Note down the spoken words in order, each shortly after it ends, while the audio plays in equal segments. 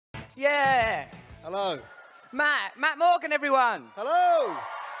Yeah. Hello. Matt Morgan, everyone. Hello.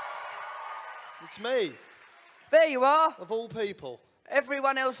 It's me. There you are. Of all people.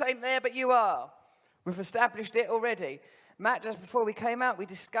 Everyone else ain't there, but you are. We've established it already. Matt, just before we came out, we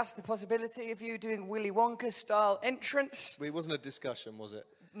discussed the possibility of you doing Willy Wonka-style entrance. It wasn't a discussion, was it?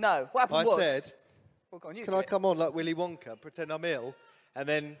 No. What happened was... I said, well, go on, you can do I it. come on like Willy Wonka, pretend I'm ill,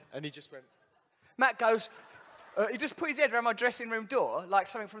 and he just went... Matt goes... he just put his head around my dressing room door, like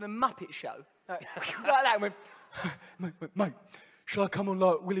something from the Muppet Show. Like that, and went, mate, shall I come on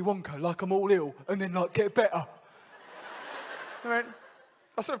like Willy Wonka, like I'm all ill, and then, like, get better? I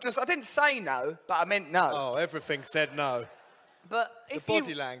didn't say no, but I meant no. Oh, everything said no. But if the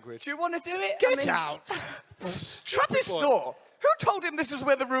body language. Do you want to do it? Get out! Shut this door! Who told him this was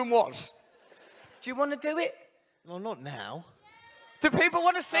where the room was? Do you want to do it? Well, not now. Do people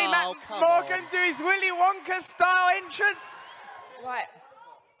want to see Matt Morgan do his Willy Wonka-style entrance? Right.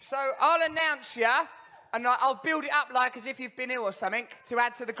 So I'll announce you, and I'll build it up like as if you've been ill or something to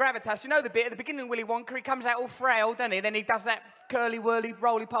add to the gravitas. You know the bit at the beginning of Willy Wonka, he comes out all frail, doesn't he? Then he does that curly-whirly,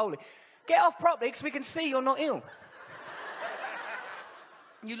 roly-poly. Get off properly, because we can see you're not ill.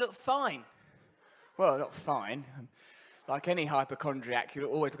 You look fine. Well, not fine. Like any hypochondriac, you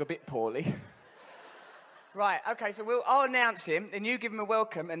always look a bit poorly. Right, OK, so I'll announce him, then you give him a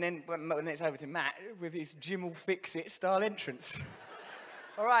welcome, and then when it's over to Matt with his Jim will fix it style entrance.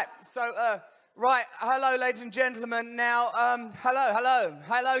 All right, so, right, hello, ladies and gentlemen. Now,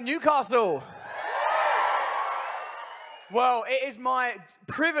 hello, Newcastle. Well, it is my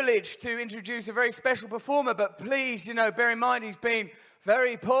privilege to introduce a very special performer, but please, you know, bear in mind he's been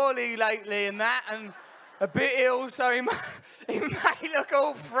very poorly lately and that, and a bit ill, so he may look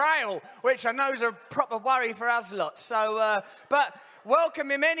all frail, which I know is a proper worry for us lot. So, but welcome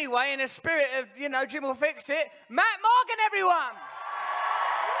him anyway in a spirit of, you know, Jim will fix it. Matt Morgan, everyone!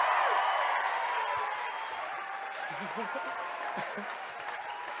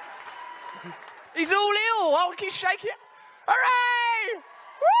 He's all ill. I'll keep shaking. Hooray!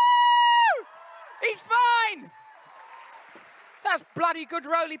 Woo! He's fine. That's bloody good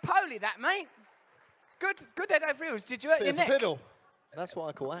roly-poly, that, mate. Good head over heels. Did you hurt your neck? Fiddle. That's what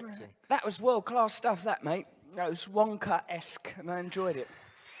I call acting. That was world-class stuff, that, mate. That was Wonka-esque, and I enjoyed it.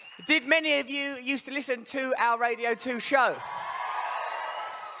 Did many of you used to listen to our Radio 2 show?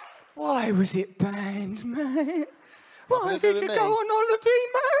 Why was it banned, mate? Why did you go on holiday,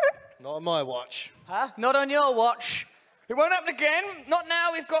 mate? Not on my watch. Huh? Not on your watch. It won't happen again. Not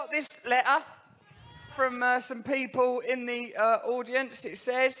now. We've got this letter from some people in the audience. It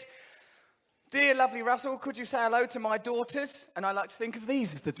says, "Dear lovely Russell, could you say hello to my daughters?" And I like to think of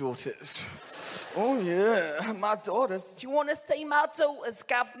these as the daughters. Oh, yeah, my daughters. Do you want to see my daughters,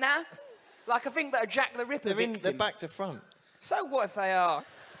 governor? Like I think that a Jack the Ripper victim. They're back to front. So what if they are?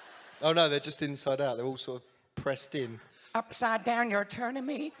 Oh, no, they're just inside out. They're all sort of pressed in. Upside down, you're turning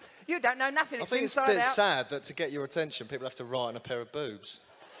me. You don't know nothing. I think it's a bit sad that to get your attention, people have to write on a pair of boobs.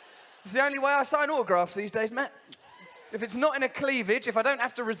 It's the only way I sign autographs these days, Matt. If it's not in a cleavage, if I don't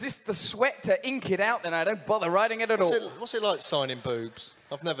have to resist the sweat to ink it out, then I don't bother writing it at all. What's it like signing boobs?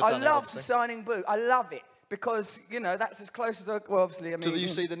 I've never done it. I love signing boobs. I love it because, you know, that's as close as I... Well, obviously, I mean... Do you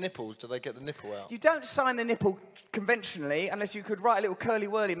see the nipples? Do they get the nipple out? You don't sign the nipple conventionally unless you could write a little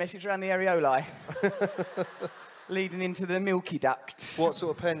curly-whirly message around the areolae. Leading into the milky ducts. What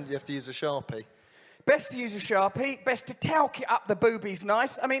sort of pen do you have to use, a Sharpie? Best to use a Sharpie, best to talc it up the boobies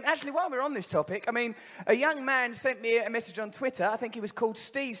nice. I mean, actually, while we're on this topic, I mean, a young man sent me a message on Twitter. I think he was called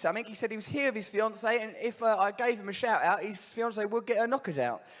Steve something. He said he was here with his fiancée, and if I gave him a shout-out, his fiancée would get her knockers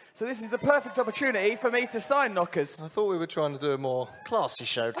out. So this is the perfect opportunity for me to sign knockers. I thought we were trying to do a more classy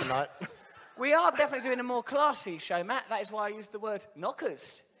show tonight. We are definitely doing a more classy show, Matt. That is why I used the word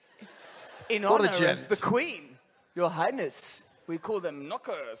knockers. In honour of the Queen, Your Highness. We call them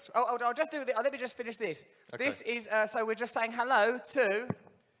knockers. I'll just do this. Let me just finish this. Okay. This is, so we're just saying hello to,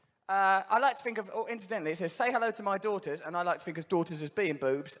 I like to think of, incidentally, it says, say hello to my daughters, and I like to think of daughters as being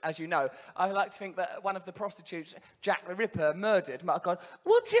boobs, as you know. I like to think that one of the prostitutes, Jack the Ripper, murdered, might have gone,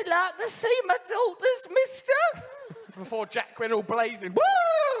 would you like to see my daughters, mister? Before Jack went all blazing.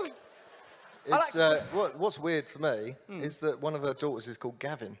 Woo! It's, what's weird for me is that one of her daughters is called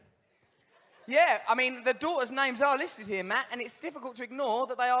Gavin. Yeah, I mean, the daughters' names are listed here, Matt, and it's difficult to ignore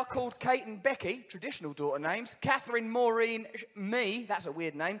that they are called Kate and Becky, traditional daughter names, Catherine, Maureen, me, that's a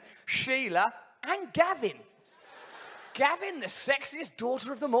weird name, Sheila, and Gavin. Gavin, the sexiest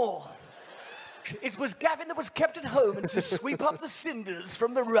daughter of them all. It was Gavin that was kept at home and to sweep up the cinders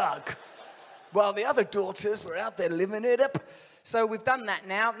from the rug, while the other daughters were out there living it up. So we've done that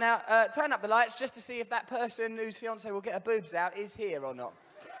now. Now, turn up the lights just to see if that person whose fiancé will get her boobs out is here or not.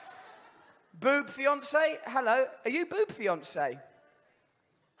 Boob fiance? Hello. Are you boob fiance?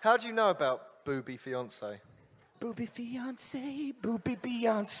 How do you know about booby fiance? Booby fiance, booby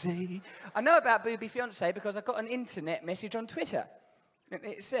Beyonce. I know about booby fiance because I got an internet message on Twitter.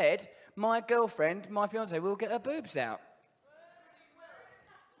 It said, my girlfriend, my fiance, will get her boobs out.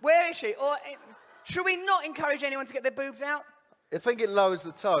 Where is she? Or should we not encourage anyone to get their boobs out? I think it lowers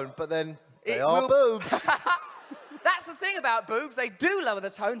the tone, but then they are boobs. That's the thing about boobs. They do lower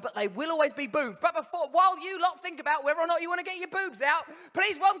the tone, but they will always be boobs. But while you lot think about whether or not you want to get your boobs out,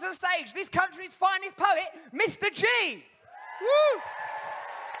 please welcome to the stage this country's finest poet, Mr. G. Woo!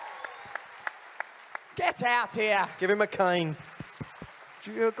 Get out here. Give him a cane.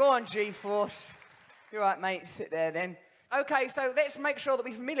 Go on, G-Force. You're right, mate. Sit there then. OK, so let's make sure that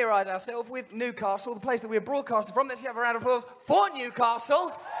we familiarise ourselves with Newcastle, the place that we're broadcasting from. Let's have a round of applause for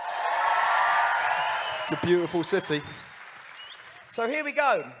Newcastle. It's a beautiful city. So here we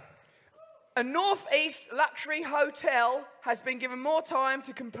go. A northeast luxury hotel has been given more time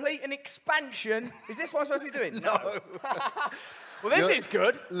to complete an expansion. Is this what I'm supposed to be doing? No. Well, this is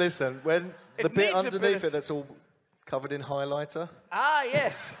good. Listen, when the bit underneath it that's all covered in highlighter. Ah,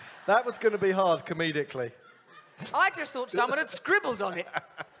 yes. That was going to be hard comedically. I just thought someone had scribbled on it.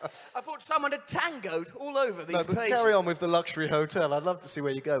 I thought someone had tangoed all over these pages. Carry on with the luxury hotel. I'd love to see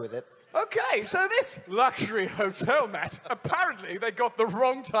where you go with it. OK, so this luxury hotel, Matt, apparently they got the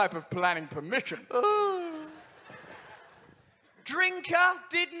wrong type of planning permission. Drinker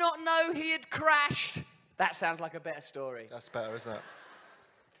did not know he had crashed. That sounds like a better story. That's better, isn't it?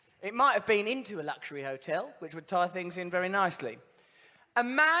 It might have been into a luxury hotel, which would tie things in very nicely. A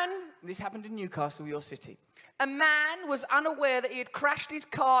man, this happened in Newcastle, your city. A man was unaware that he had crashed his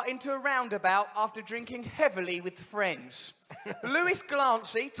car into a roundabout after drinking heavily with friends. Lewis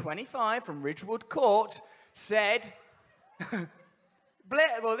Glancy, 25, from Ridgewood Court, said...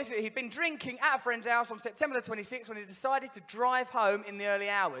 he'd been drinking at a friend's house on September the 26th when he decided to drive home in the early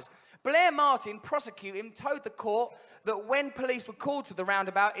hours. Blair Martin, prosecuting, told the court that when police were called to the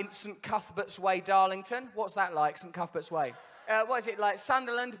roundabout in St Cuthbert's Way, Darlington... What's that like, St Cuthbert's Way? What is it like?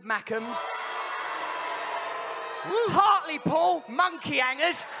 Sunderland, Mackems... Hartlepool, monkey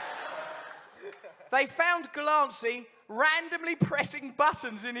hangers. They found Glancy randomly pressing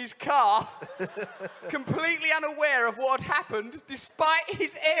buttons in his car, completely unaware of what had happened, despite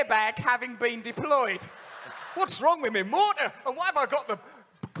his airbag having been deployed. What's wrong with me motor? And why have I got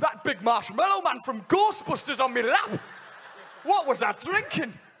that big marshmallow man from Ghostbusters on me lap? What was I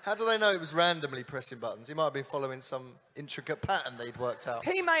drinking? How do they know it was randomly pressing buttons? He might have been following some intricate pattern they'd worked out.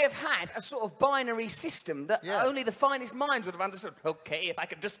 He may have had a sort of binary system that only the finest minds would have understood. OK, if I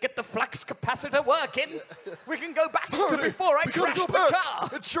could just get the flux capacitor working, we can go back to before I crashed the car.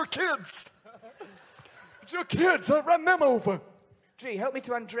 It's your kids. It's your kids. I ran them over. Gee, help me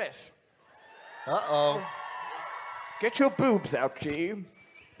to undress. Uh-oh. Get your boobs out, G.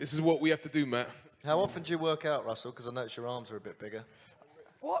 This is what we have to do, Matt. How often do you work out, Russell? Because I notice your arms are a bit bigger.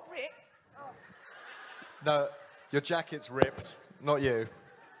 What ripped? Oh. No, your jacket's ripped, not you.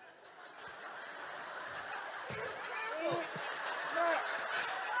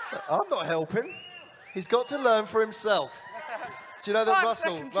 I'm not helping. He's got to learn for himself. Do you know that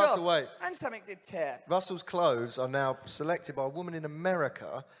Russell, wait. And something did tear. Russell's clothes are now selected by a woman in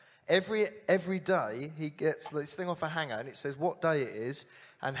America. Every day he gets this thing off a hanger and it says what day it is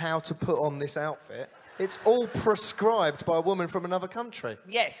and how to put on this outfit. It's all prescribed by a woman from another country.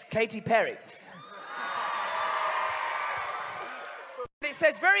 Yes, Katy Perry. It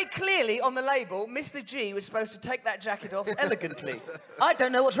says very clearly on the label, Mr. G was supposed to take that jacket off elegantly. I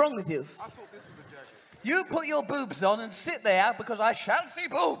don't know what's wrong with you. I thought this was a jacket. You put your boobs on and sit there because I shall see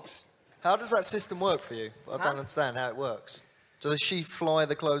boobs. How does that system work for you? I don't understand how it works. Does she fly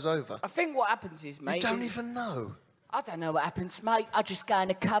the clothes over? I think what happens is, mate... You don't even know. I don't know what happens, mate. I just go in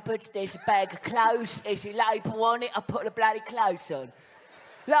the cupboard, there's a bag of clothes, there's a label on it, I put the bloody clothes on.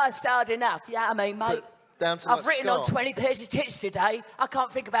 Life's hard enough, you know what I mean, mate? I've written on 20 pairs of tits today. I can't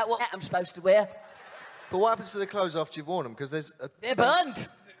think about what I'm supposed to wear. But what happens to the clothes after you've worn them? Because they're burned.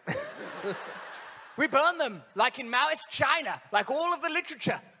 We burn them, like in Maoist China, like all of the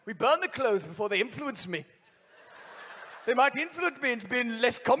literature. We burn the clothes before they influence me. They might influence me into being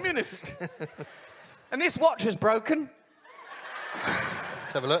less communist. And this watch is broken.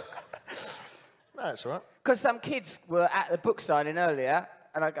 Let's have a look. No, that's all right. Because some kids were at the book signing earlier,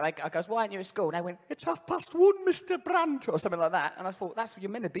 and I goes, why aren't you at school? And they went, it's 1:30, Mr. Brandt, or something like that. And I thought, you're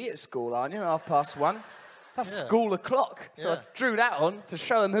meant to be at school, aren't you, 1:30? That's school o'clock. So I drew that on to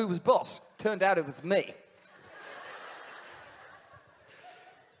show them who was boss. Turned out it was me.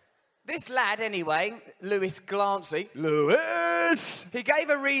 This lad, anyway, Lewis Glancy. Lewis knockers! He gave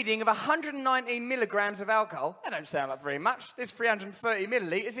a reading of 119 milligrams of alcohol. That don't sound like very much. There's 330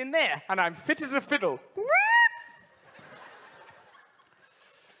 millilitres in there, and I'm fit as a fiddle.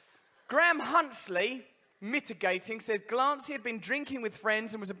 Graham Huntsley, mitigating, said Glancy had been drinking with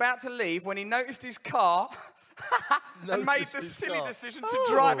friends and was about to leave when he noticed his car and made the silly decision to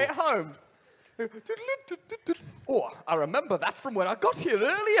drive it home. Oh, I remember that from when I got here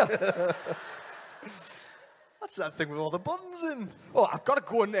earlier. That's that thing with all the buttons in. Oh, I've got to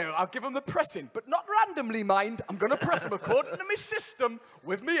go in there. I'll give them the pressing, but not randomly, mind. I'm going to press them according to my system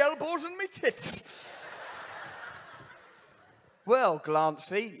with me elbows and me tits. Well,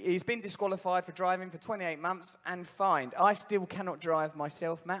 Glancy, he's been disqualified for driving for 28 months and fined. I still cannot drive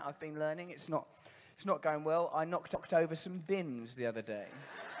myself, Matt. I've been learning. It's not going well. I knocked over some bins the other day.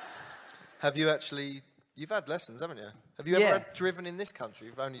 Have you actually... You've had lessons, haven't you? Have you ever driven in this country?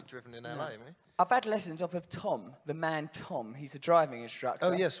 You've only driven in LA, haven't you? I've had lessons off of Tom, the man Tom. He's a driving instructor.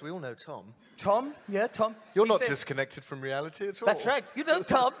 Oh, yes, we all know Tom. Tom? Yeah, Tom. You're not disconnected from reality at all. That's right. You know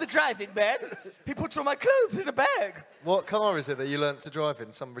Tom, the driving man. He puts all my clothes in a bag. What car is it that you learnt to drive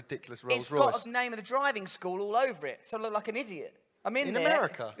in? Some ridiculous Rolls Royce? It's got the name of the driving school all over it, so I look like an idiot. I'm in there.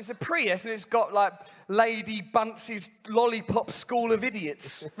 America? It's a Prius, and it's got, like, Lady Bunce's Lollipop School of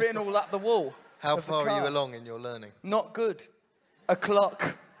Idiots written all up the wall. How far are you along in your learning? Not good. A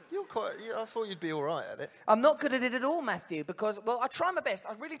clock. I thought you'd be all right at it. I'm not good at it at all, Matthew, because, well, I try my best.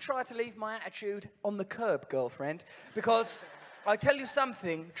 I really try to leave my attitude on the curb, girlfriend, because I tell you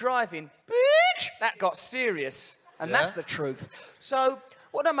something, driving, bitch, that got serious, and that's the truth. So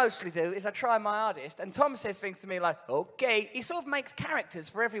what I mostly do is I try my hardest, and Tom says things to me like, okay, he sort of makes characters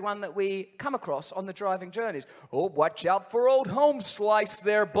for everyone that we come across on the driving journeys. Oh, watch out for old home slice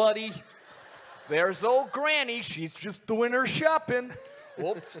there, buddy. There's old Granny, she's just doing her shopping.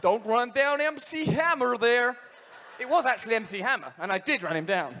 Oops, don't run down MC Hammer there. It was actually MC Hammer, and I did run him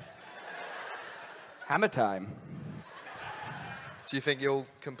down. Hammer time. Do you think you'll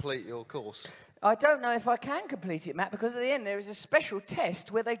complete your course? I don't know if I can complete it, Matt, because at the end there is a special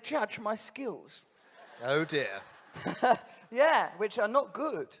test where they judge my skills. Oh, dear. Yeah, which are not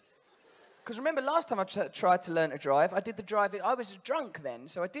good. Because remember, last time I tried to learn to drive, I did the driving... I was drunk then,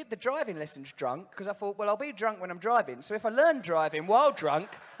 so I did the driving lessons drunk, because I thought, well, I'll be drunk when I'm driving, so if I learn driving while drunk,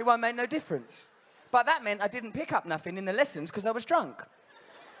 it won't make no difference. But that meant I didn't pick up nothing in the lessons because I was drunk.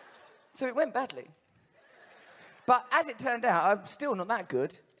 So it went badly. But as it turned out, I'm still not that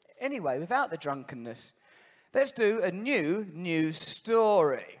good. Anyway, without the drunkenness, let's do a new news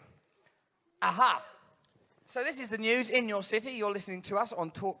story. Aha! So this is the news in your city. You're listening to us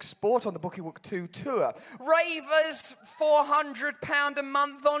on TalkSPORT on the Bookie Walk 2 tour. Ravers, £400 a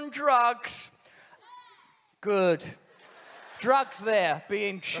month on drugs. Good. Drugs there,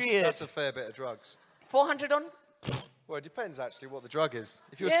 being cheered. That's a fair bit of drugs. 400 on? Well, it depends, actually, what the drug is.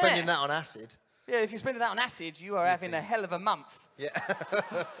 If you're spending that on acid... Yeah, if you're spending that on acid, you are having a hell of a month. Yeah.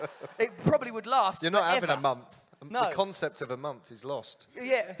 It probably would last You're not forever. having a month. No. The concept of a month is lost.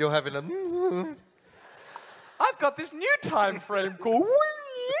 Yeah. You're having a... I've got this new time frame called...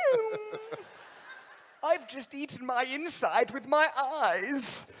 I've just eaten my inside with my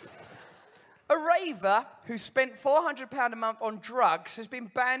eyes. A raver who spent £400 a month on drugs has been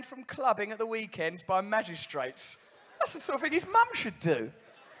banned from clubbing at the weekends by magistrates. That's the sort of thing his mum should do.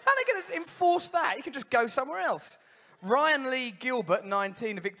 How are they going to enforce that? You can just go somewhere else. Ryan Lee Gilbert,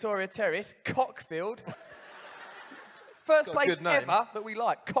 19, of Victoria Terrace, Cockfield. First place ever that we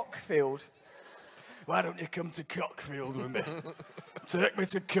like, Cockfield. Why don't you come to Cockfield with me? Take me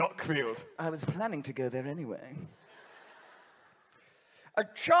to Cockfield. I was planning to go there anyway. A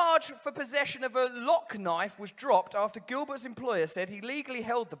charge for possession of a lock knife was dropped after Gilbert's employer said he legally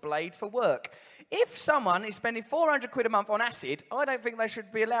held the blade for work. If someone is spending £400 a month on acid, I don't think they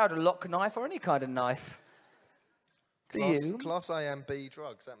should be allowed a lock knife or any kind of knife. Class A and B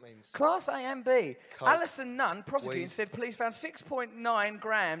drugs, that means... Class A and B. Coke, Alison Nunn, prosecuting, weed. said police found 6.9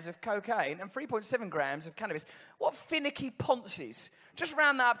 grams of cocaine and 3.7 grams of cannabis. What finicky ponces. Just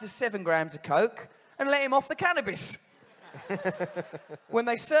round that up to 7 grams of coke and let him off the cannabis. When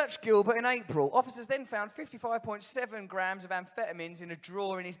they searched Gilbert in April, officers then found 55.7 grams of amphetamines in a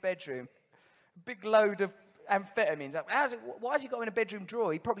drawer in his bedroom. Big load of amphetamines. Why has he got him in a bedroom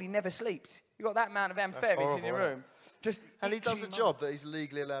drawer? He probably never sleeps. You've got that amount of amphetamines in your room. And he does a job that he's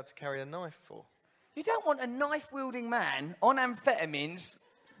legally allowed to carry a knife for. You don't want a knife-wielding man on amphetamines,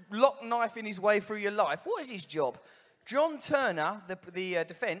 lock knifing his way through your life. What is his job? John Turner, the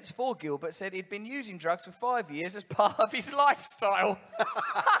defence for Gilbert, said he'd been using drugs for 5 years as part of his lifestyle.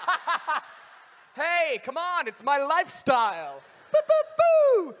 Hey, come on, it's my lifestyle. Boo,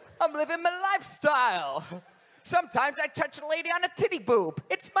 boo, boo. I'm living my lifestyle. Sometimes I touch a lady on a titty boob.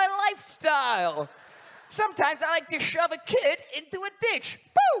 It's my lifestyle. Sometimes I like to shove a kid into a ditch.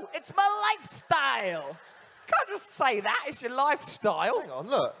 Boo! It's my lifestyle. Can't just say that. It's your lifestyle. Hang on,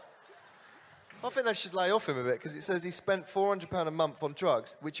 look. I think they should lay off him a bit because it says he spent £400 a month on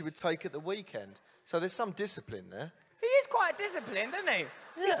drugs, which he would take at the weekend. So there's some discipline there. He is quite disciplined, isn't he?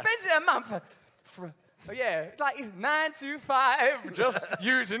 Yeah. He spends it a month like he's 9 to 5, just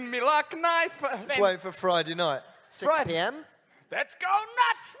using me like a knife. Just waiting for Friday night, 6 p.m. Let's go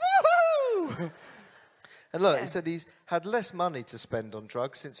nuts! Woohoo! And look, he said he's had less money to spend on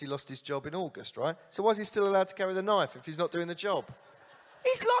drugs since he lost his job in August, right? So why is he still allowed to carry the knife if he's not doing the job?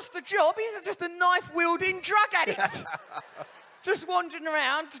 He's lost the job. He's just a knife-wielding drug addict. Just wandering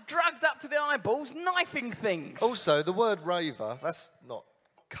around, drugged up to the eyeballs, knifing things. Also, the word raver, that's not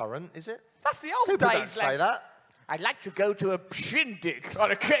current, is it? That's the old People days. don't say that. I'd like to go to a shindig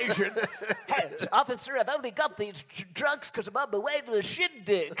on occasion. Hey, officer, I've only got these drugs because I'm on my way to a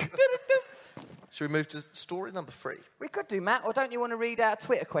shindig. Should we move to story number 3? We could do, Matt, or don't you want to read out a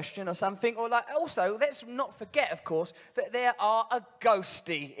Twitter question or something? Or also, let's not forget, of course, that there are a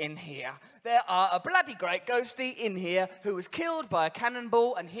ghostie in here. There are a bloody great ghostie in here who was killed by a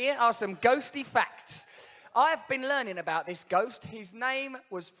cannonball, and here are some ghostie facts. I've been learning about this ghost. His name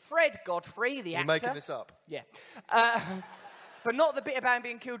was Fred Godfrey, the actor. You're making this up? Yeah. But not the bit about him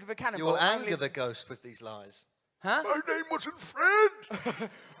being killed with a cannonball. You will anger the ghost with these lies. Huh? My name wasn't Fred!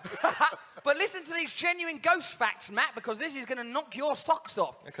 But listen to these genuine ghost facts, Matt, because this is going to knock your socks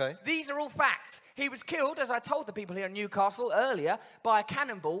off. Okay. These are all facts. He was killed, as I told the people here in Newcastle earlier, by a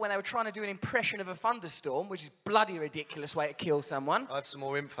cannonball when they were trying to do an impression of a thunderstorm, which is a bloody ridiculous way to kill someone. I have some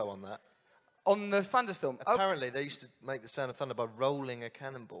more info on that. On the thunderstorm? Apparently, they used to make the sound of thunder by rolling a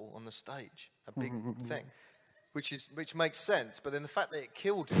cannonball on the stage. A big thing. Which makes sense, but then the fact that it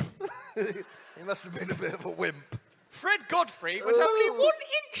killed him, he must have been a bit of a wimp. Fred Godfrey was only 1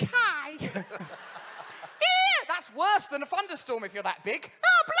 inch high. Yeah, that's worse than a thunderstorm if you're that big.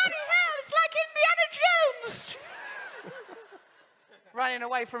 Oh, bloody hell, it's like Indiana Jones. Running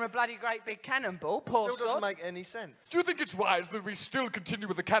away from a bloody great big cannonball, poor Still doesn't sod. make any sense. Do you think it's wise that we still continue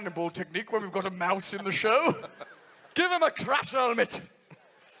with the cannonball technique when we've got a mouse in the show? Give him a crash helmet.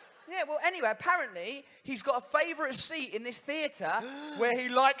 Yeah, well, anyway, apparently he's got a favourite seat in this theatre where he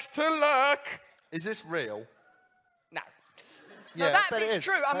likes to lurk. Is this real? No. Yeah, no, that but it is is.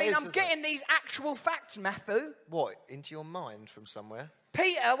 true. I That mean, is, I'm isn't getting these actual facts, Matthew. What, into your mind from somewhere?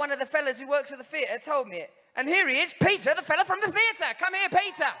 Peter, one of the fellas who works at the theatre, told me it. And here he is, Peter, the fella from the theatre. Come here,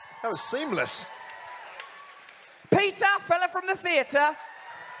 Peter. That was seamless. Peter, fella from the theatre.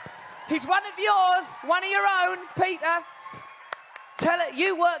 He's one of yours, one of your own, Peter.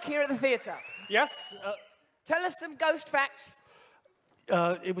 You work here at the theatre. Yes. Tell us some ghost facts.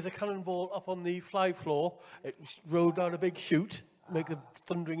 It was a cannonball up on the fly floor. It rolled down a big chute, make the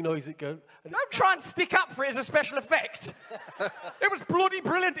thundering noise it goes. Don't try and stick up for it as a special effect. It was bloody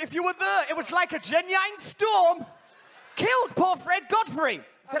brilliant if you were there. It was like a genuine storm. Killed poor Fred Godfrey.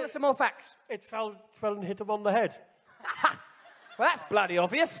 Tell us some more facts. It fell and hit him on the head. Well, that's bloody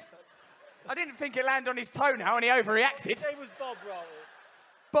obvious. I didn't think it landed on his toe now and he overreacted. His name was Bob, rather.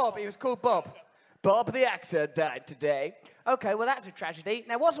 Bob, he was called Bob. Bob the actor died today. Okay, well, that's a tragedy.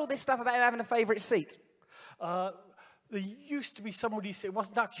 Now, what's all this stuff about him having a favourite seat? There used to be somebody, it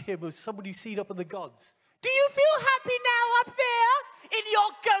wasn't actually him, it was somebody seen up in the gods. Do you feel happy now up there in your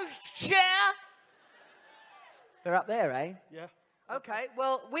ghost chair? They're up there, eh? Yeah. Okay,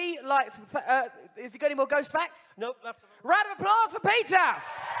 well, we like to... have you got any more ghost facts? Nope, that's... Round of applause for Peter!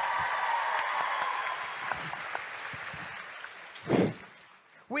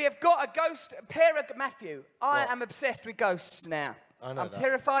 We have got a ghost pair of... Matthew, I am obsessed with ghosts now. I know I'm that.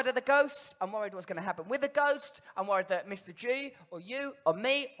 terrified of the ghosts. I'm worried what's going to happen with the ghost. I'm worried that Mr. G or you or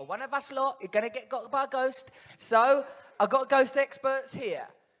me or one of us lot are going to get got by a ghost. So I've got ghost experts here.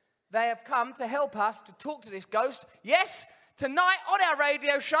 They have come to help us to talk to this ghost. Yes, tonight on our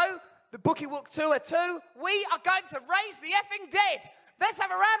radio show, the Bookie Wook Tour 2, we are going to raise the effing dead. Let's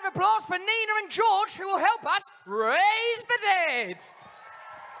have a round of applause for Nina and George, who will help us raise the dead.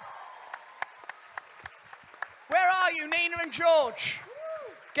 Where are you, Nina and George?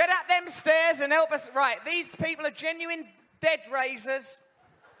 Get up them stairs and help us. Right, these people are genuine dead raisers.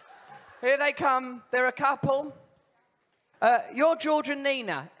 Here they come. They're a couple. You're George and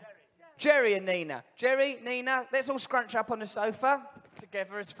Nina. Jerry and Nina. Jerry, Nina, let's all scrunch up on the sofa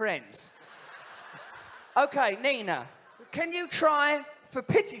together as friends. Okay, Nina, can you try, for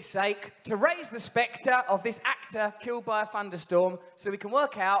pity's sake, to raise the spectre of this actor killed by a thunderstorm so we can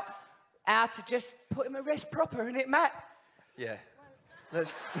work out how to just put him at rest proper, innit, Matt? Yeah.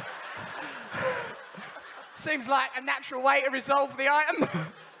 Let's... Seems like a natural way to resolve the item.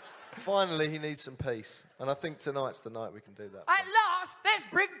 Finally, he needs some peace. And I think tonight's the night we can do that. At last, let's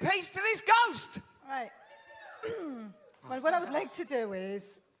bring peace to this ghost. Right. Well, what I would like to do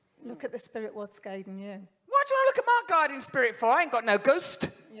is look at the spirit what's guiding you. Why do you want to look at my guiding spirit for? I ain't got no ghost.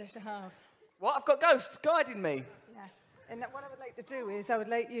 Yes, you have. What? I've got ghosts guiding me. Yeah. And what I would like to do is I would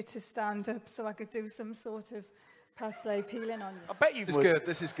like you to stand up so I could do some sort of past life healing on you. I bet you This would. is good.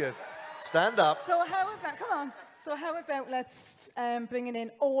 This is good. Stand up. So how about, come on. So how about let's bringing in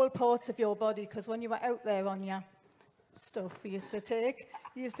all parts of your body, because when you were out there on your stuff you used to take,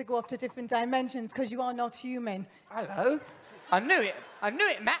 you used to go off to different dimensions because you are not human. Hello. I knew it. I knew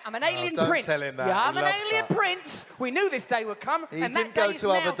it, Matt. I'm an alien don't prince. tell him that. Yeah, He I'm an loves alien that. prince. We knew this day would come. He and didn't that go day is to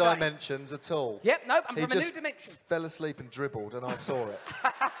now other day. dimensions at all. Yep, nope, I'm He from a new just dimension. fell asleep and dribbled, and I saw it.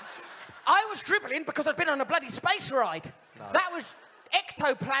 I was dribbling because I'd been on a bloody space ride. No. That was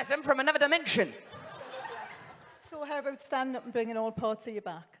ectoplasm from another dimension. So how about standing up and bringing all parts of you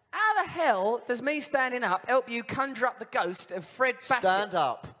back? How the hell does me standing up help you conjure up the ghost of Fred Bassett? Stand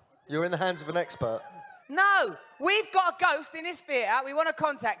up. You're in the hands of an expert. No, we've got a ghost in this theatre. We want to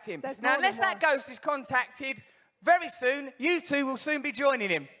contact him. There's Now, more unless than that ghost is contacted very soon, you two will soon be joining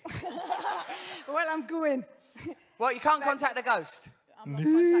him. Well, I'm going. Well, you can't contact the ghost. I'm not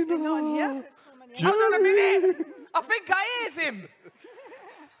contacting no one here. There's so many here. Hold on a minute. I think I hears him.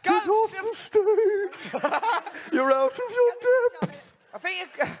 Ghost of... stage. You're out of your depth. I think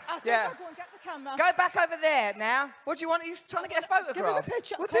you... I think Yeah. I'll go and get the camera. Go back over there now. What do you want? Are you trying to get a photograph? Give us a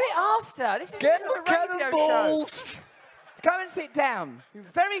picture. We'll do it after. This is Get a the radio cannonballs. show. Go and sit down. You're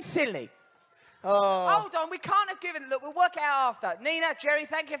very silly. Oh. Hold on, we can't have given... Look, we'll work it out after. Nina, Jerry,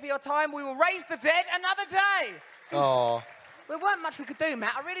 thank you for your time. We will raise the dead another day. Oh. There weren't much we could do,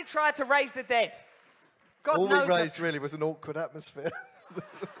 Matt. I really tried to raise the dead. God All knows. we raised really was an awkward atmosphere.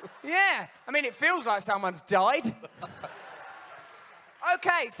 Yeah. I mean, it feels like someone's died.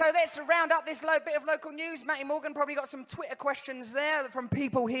 Okay, so let's round up this bit of local news. Matty Morgan probably got some Twitter questions there from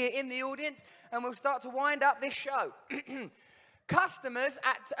people here in the audience, and we'll start to wind up this show. Customers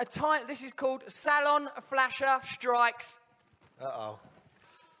at a time... This is called Salon Flasher Strikes. Uh-oh.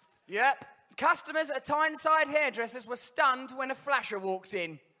 Yep. Customers at Tyneside Hairdressers were stunned when a flasher walked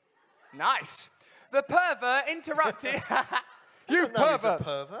in. Nice. The pervert interrupted... You No, he's a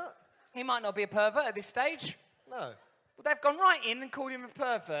pervert. pervert. He might not be a pervert at this stage. No. Well, they've gone right in and called him a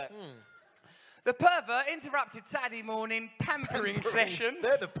pervert. The pervert interrupted Saturday morning pampering sessions.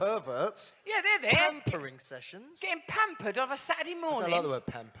 They're the perverts. Yeah, they're there. Pampering sessions. Getting pampered of a Saturday I morning. don't like the word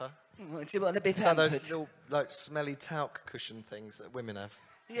pamper. Do you want to be It's like pampered? those little, like, smelly talc cushion things that women have.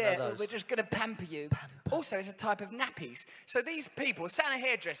 You know Yeah, those? we're just going to pamper you. Also, it's a type of nappies. So these people, Santa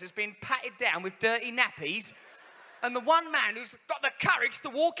hairdressers, being patted down with dirty nappies, and the one man who's got the courage to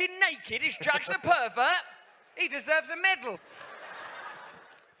walk in naked is judged a pervert. He deserves a medal.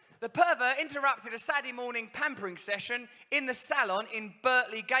 The pervert interrupted a Saturday morning pampering session in the salon in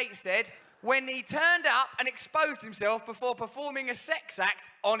Bertley Gateshead when he turned up and exposed himself before performing a sex act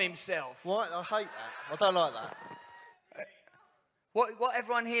on himself. What? I hate that. I don't like that. What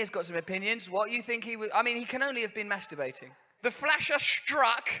everyone here's got some opinions. What you think he would... I mean, he can only have been masturbating. The flasher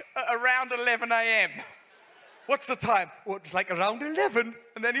struck at around 11 a.m. What's the time? Well, it's like around 11,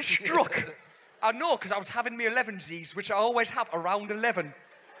 and then he struck. I know, because I was having me 11sies, which I always have around 11.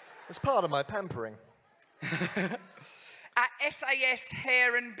 It's part of my pampering. At SAS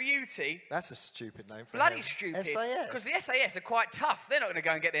Hair and Beauty... That's a stupid name for Bloody him. stupid. SAS. Because the SAS are quite tough. They're not going to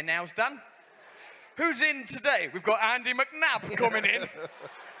go and get their nails done. Who's in today? We've got Andy McNabb coming in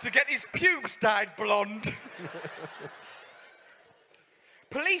to get his pubes dyed blonde.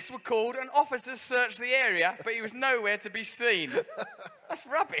 Police were called and officers searched the area, but he was nowhere to be seen. That's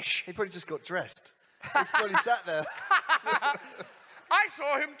rubbish. He probably just got dressed. He's probably sat there. I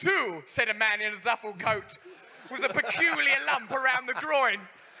saw him too, said a man in a duffel coat with a peculiar lump around the groin.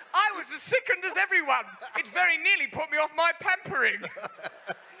 I was as sickened as everyone. It very nearly put me off my pampering.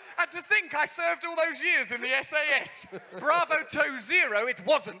 And to think I served all those years in the SAS. Bravo 20, it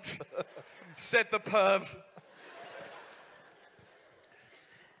wasn't, said the perv.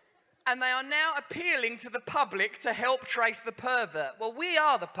 And they are now appealing to the public to help trace the pervert. Well, we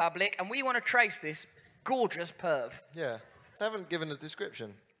are the public, and we want to trace this gorgeous perv. Yeah. They haven't given a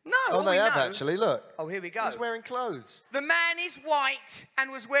description. No, Oh, all they we have know- actually. Look. Oh, here we go. He's wearing clothes. The man is white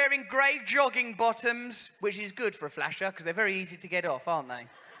and was wearing grey jogging bottoms, which is good for a flasher, because they're very easy to get off, aren't they?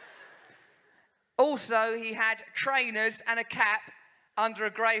 Also, he had trainers and a cap under a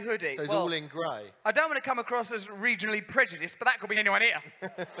grey hoodie. So he's Well, all in grey. I don't want to come across as regionally prejudiced, but that could be anyone here.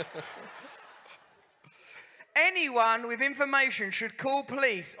 Anyone with information should call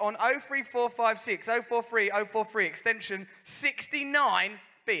police on 03456 043 043 extension 69,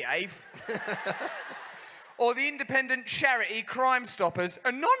 behave, or the independent charity Crime Stoppers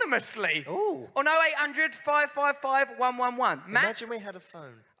anonymously on 0800 555 111. Matt, imagine we had a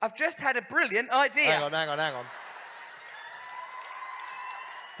phone. I've just had a brilliant idea. Hang on.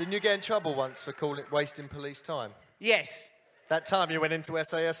 Didn't you get in trouble once for wasting police time? Yes. That time you went into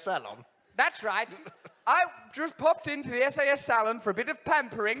SAS Salon? That's right. I just popped into the SAS salon for a bit of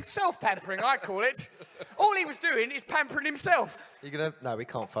pampering, self-pampering, I call it. All he was doing is pampering himself. No, we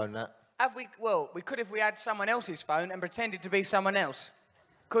can't phone that. Well, we could if we had someone else's phone and pretended to be someone else.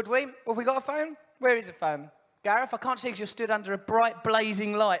 Could we? Have we got a phone? Where is a phone? Gareth, I can't see because you're stood under a bright,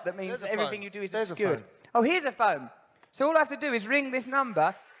 blazing light. That means everything you do is obscured. Phone. Oh, here's a phone. So all I have to do is ring this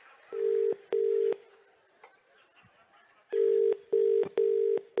number.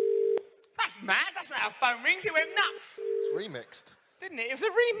 That's mad. That's not how a phone rings. It went nuts. It's remixed. Didn't it? It was a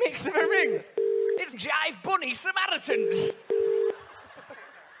remix of a ring. It's Jive Bunny Samaritans.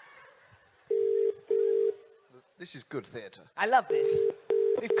 This is good theatre. I love this.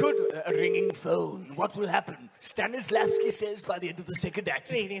 It's good. A ringing phone. What will happen? Stanislavski says by the end of the second act.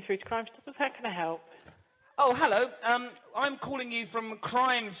 Good evening, through to Crime Stoppers. How can I help? Oh, hello. I'm calling you from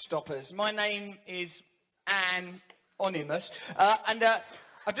Crime Stoppers. My name is Anonymous. And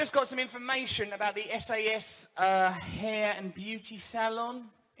I've just got some information about the SAS Hair and Beauty Salon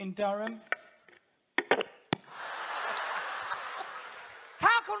in Durham.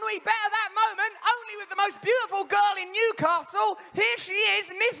 How can we better that moment only with the most beautiful girl in Newcastle? Here she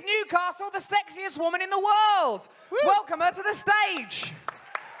is, Miss Newcastle, the sexiest woman in the world. Woo. Welcome her to the stage.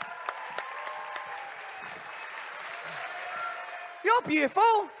 You're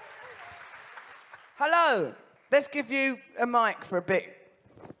beautiful. Hello. Let's give you a mic for a bit.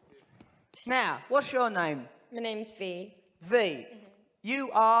 Now, what's your name? My name's V. V. Mm-hmm.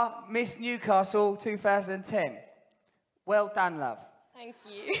 You are Miss Newcastle 2010. Well done, love. Thank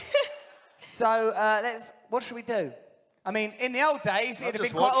you. So, what should we do? I mean, in the old days, it'd have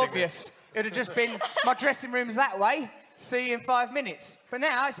been quite obvious. It'd have just been, my dressing room's that way, see you in 5 minutes. But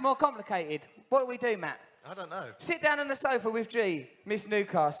now, it's more complicated. What do we do, Matt? I don't know. Sit down on the sofa with G, Miss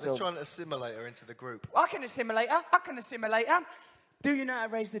Newcastle. Let's try and assimilate her into the group. I can assimilate her. Do you know how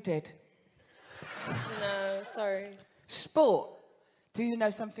to raise the dead? No, sorry. Sport. Do you know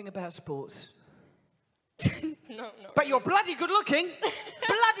something about sports? No. But you're bloody good looking.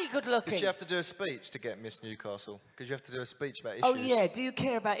 Bloody good looking. Did she have to do a speech to get Miss Newcastle? Because you have to do a speech about issues. Oh, yeah. Do you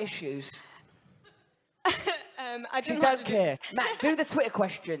care about issues? I don't care. Matt, do the Twitter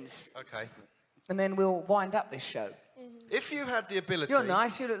questions. Okay. And then we'll wind up this show. If you had the ability... You're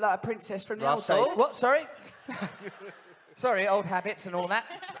nice. You look like a princess from the Russell? old days. What? Sorry? Sorry, old habits and all that.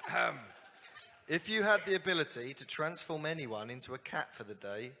 If you had the ability to transform anyone into a cat for the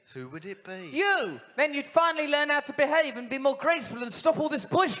day, who would it be? You! Then you'd finally learn how to behave and be more graceful and stop all this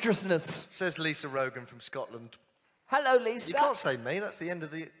boisterousness. Says Lisa Rogan from Scotland. Hello, Lisa. You can't say me. That's the end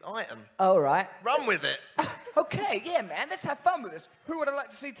of the item. All right. Run with it. Okay, yeah, man. Let's have fun with this. Who would I like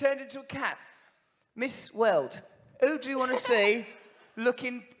to see turned into a cat? Miss World, who do you want to see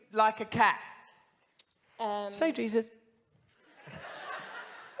looking like a cat? Say Jesus.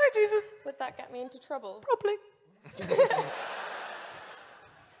 Say Jesus. Would that get me into trouble? Probably.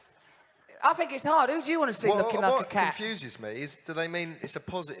 I think it's hard. Who do you want to see looking like a cat? What confuses me is, do they mean it's a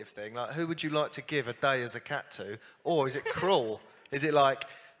positive thing? Like, who would you like to give a day as a cat to? Or is it cruel? Is it like,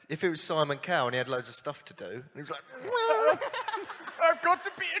 if it was Simon Cowell and he had loads of stuff to do, and he was like, I've got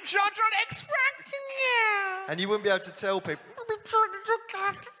to be in charge on X Factor now. And you wouldn't be able to tell people,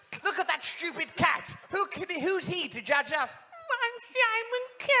 look at that stupid cat. Who's he to judge us? I'm Simon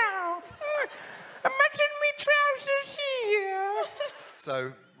Cowell. Imagine me trousers here.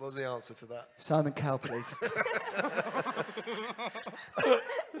 So, what was the answer to that? Simon Cowell, please.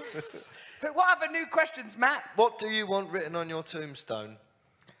 What other new questions, Matt? What do you want written on your tombstone?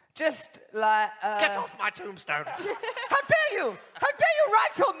 Just like... Get off my tombstone! How dare you? How dare you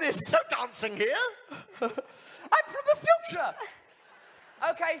write on this? No dancing here! I'm from the future!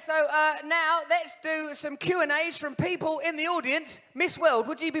 Okay, so now let's do some Q&As from people in the audience. Miss World,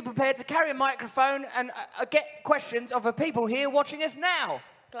 would you be prepared to carry a microphone and get questions of the people here watching us now?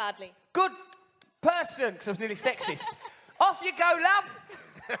 Gladly. Good person, because I was nearly sexist. Off you go, love.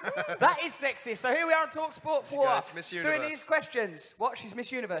 That is sexist. So here we are on TalkSPORT 4. Miss Universe. Doing these questions. What? She's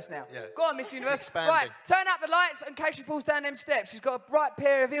Miss Universe now? Yeah. Go on, Miss Universe. Expanding. Right, turn up the lights in case she falls down them steps. She's got a bright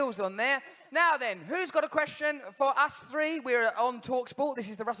pair of heels on there. Now then, who's got a question for us three? We're on TalkSPORT. This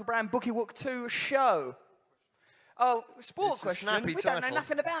is the Russell Brand Bookie Walk 2 show. Oh, sport It's a question. snappy We don't know title.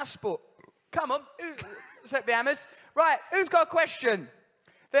 nothing about sport. Come on. Set the hammers. Right, who's got a question?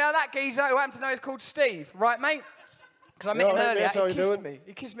 There, that geezer who happens to know is called Steve. Right, mate? Because I met him earlier. He kissed me.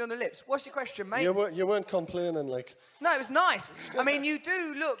 He kissed me on the lips. What's your question, mate? You weren't complaining, like... No, it was nice. I mean, you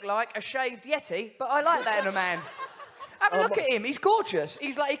do look like a shaved Yeti, but I like that in a man. Have a look at him. He's gorgeous.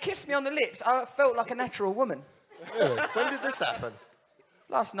 He's like, he kissed me on the lips. I felt like a natural woman. Really? When did this happen?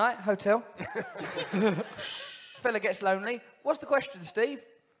 Last night, hotel. Fella gets lonely. What's the question, Steve?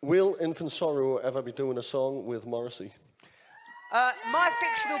 Will Infant Sorrow ever be doing a song with Morrissey? My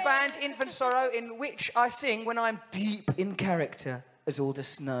fictional band, Infant Sorrow, in which I sing when I'm deep in character as all the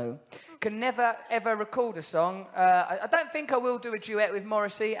snow, can never, ever record a song. I don't think I will do a duet with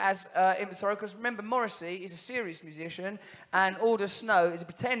Morrissey as Infant Sorrow, because remember, Morrissey is a serious musician and All the Snow is a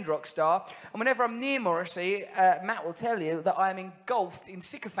pretend rock star. And whenever I'm near Morrissey, Matt will tell you that I am engulfed in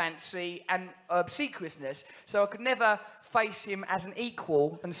sycophancy and obsequiousness, so I could never face him as an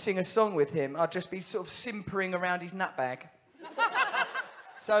equal and sing a song with him. I'd just be sort of simpering around his nutbag.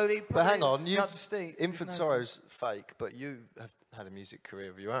 But hang on, Infant Sorrow's fake, but you have had a music career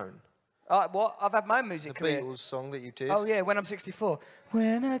of your own. What? I've had my own music career. The Beatles song that you did. Oh, yeah, When I'm 64.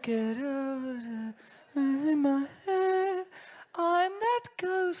 When I get older, in my head, I'm that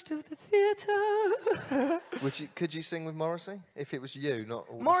ghost of the theatre. Could you sing with Morrissey? If it was you, not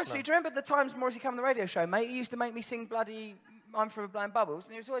all Morrissey, do you remember the times Morrissey came on the radio show, mate? He used to make me sing bloody I'm Forever Blowing Bubbles,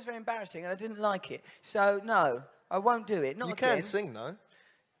 and it was always very embarrassing, and I didn't like it. So, no, I won't do it. Not you again. Can sing, though.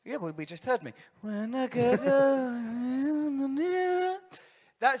 Yeah, well, we just heard me. When I get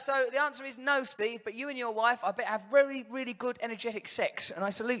so the answer is no, Steve, but you and your wife, I bet, have really, really good energetic sex, and I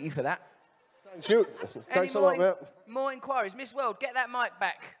salute you for that. Thanks, you. Thanks a lot, mate. More inquiries. Miss World, get that mic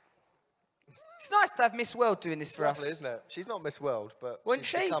back. It's nice to have Miss World doing this for us. Lovely, isn't it? She's not Miss World, but Wasn't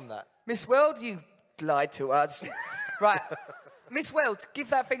she's become that. Miss World, you lied to us. Right. Miss World,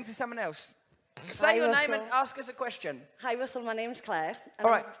 give that thing to someone else. Say your name and ask us a question. Hi, Russell. My name's Claire.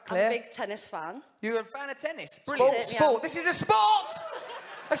 All right, Claire. I'm a big tennis fan. You're a fan of tennis? Brilliant. Sport. This is a sport!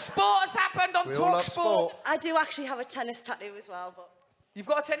 A sport has happened on TalkSPORT. I do actually have a tennis tattoo as well, but... You've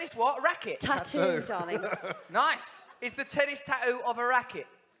got a tennis what? A racket? Tattoo, darling. Nice. Is the tennis tattoo of a racket?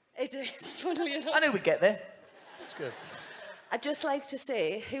 It is, funnily enough. I knew we'd get there. That's good. I'd just like to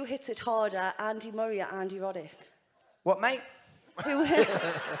say, who hits it harder, Andy Murray or Andy Roddick? What, mate? Who hit...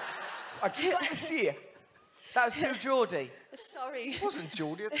 I'd just like to see you. That was too Geordie. Sorry. It wasn't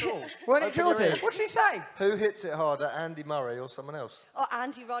Geordie at all. Wasn't it Geordie? What did she say? Who hits it harder, Andy Murray or someone else? Or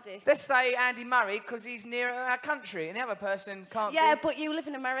Andy Roddick. Let's say Andy Murray, because he's near our country, and the other person can't Yeah, but you live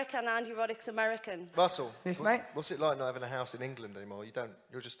in America and Andy Roddick's American. Russell. Yes, mate? What's it like not having a house in England anymore?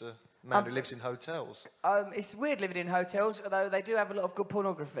 You're just a man who lives in hotels. It's weird living in hotels, although they do have a lot of good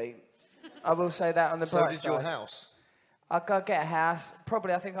pornography. I will say that on the bright side. So did your house? I'll go get a house.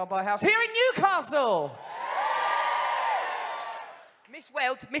 Probably I think I'll buy a house here in Newcastle.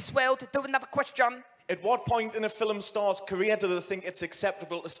 Miss Weld, do another question. At what point in a film star's career do they think it's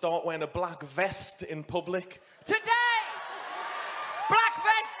acceptable to start wearing a black vest in public? Today! Black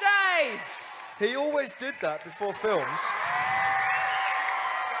Vest Day! He always did that before films.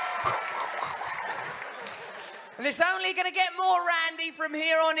 And it's only going to get more randy from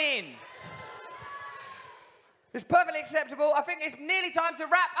here on in. It's perfectly acceptable. I think it's nearly time to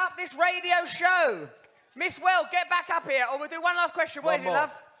wrap up this radio show. Miss Well, get back up here, or we'll do one last question. What is it,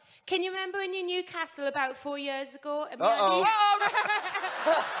 love? Can you remember in Newcastle about 4 years ago? I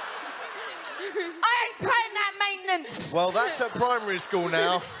ain't paying that maintenance. Well, that's at primary school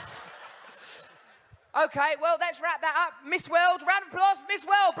now. Okay, well, let's wrap that up. Miss World, round of applause for Miss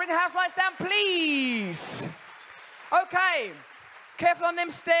World. Bring the house lights down, please. Okay. Careful on them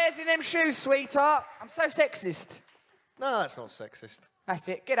stairs in them shoes, sweetheart. I'm so sexist. No, that's not sexist. That's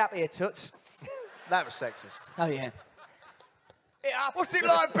it. Get up here, toots. That was sexist. Oh, yeah. What's it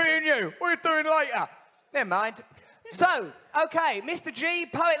like being you? What are you doing later? Never mind. So, okay, Mr. G,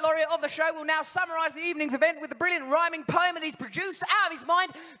 Poet Laureate of the show, will now summarise the evening's event with the brilliant rhyming poem that he's produced out of his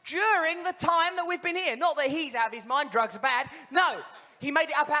mind during the time that we've been here. Not that he's out of his mind, drugs are bad. No, he made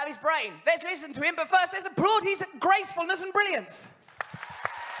it up out of his brain. Let's listen to him, but first let's applaud his gracefulness and brilliance.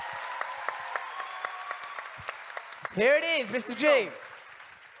 Here it is, Mr. G.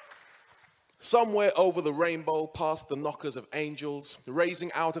 Somewhere over the rainbow, past the knockers of angels,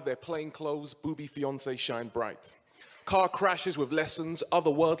 raising out of their plain clothes, booby fiancé shine bright. Car crashes with lessons,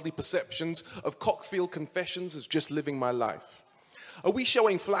 otherworldly perceptions of cockfield confessions as just living my life. Are we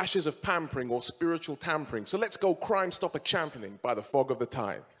showing flashes of pampering or spiritual tampering? So let's go Crime Stopper championing by the fog of the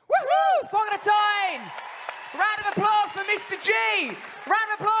time. Woohoo! Fog of the time! Round of applause for Mr. G!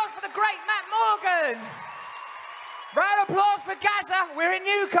 Round of applause for the great Matt Morgan! Round of applause for Gaza. We're in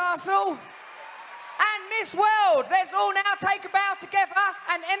Newcastle. and Miss World. Let's all now take a bow together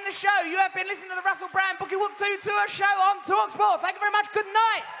and end the show. You have been listening to the Russell Brand Boogie Whoop 2 Tour show on TalkSPORT. Thank you very much. Good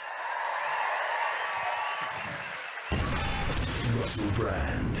night. Russell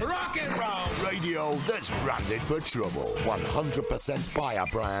Brand. Rock and roll. Radio that's branded for trouble. 100% fire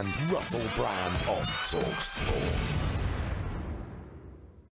brand. Russell Brand on TalkSPORT.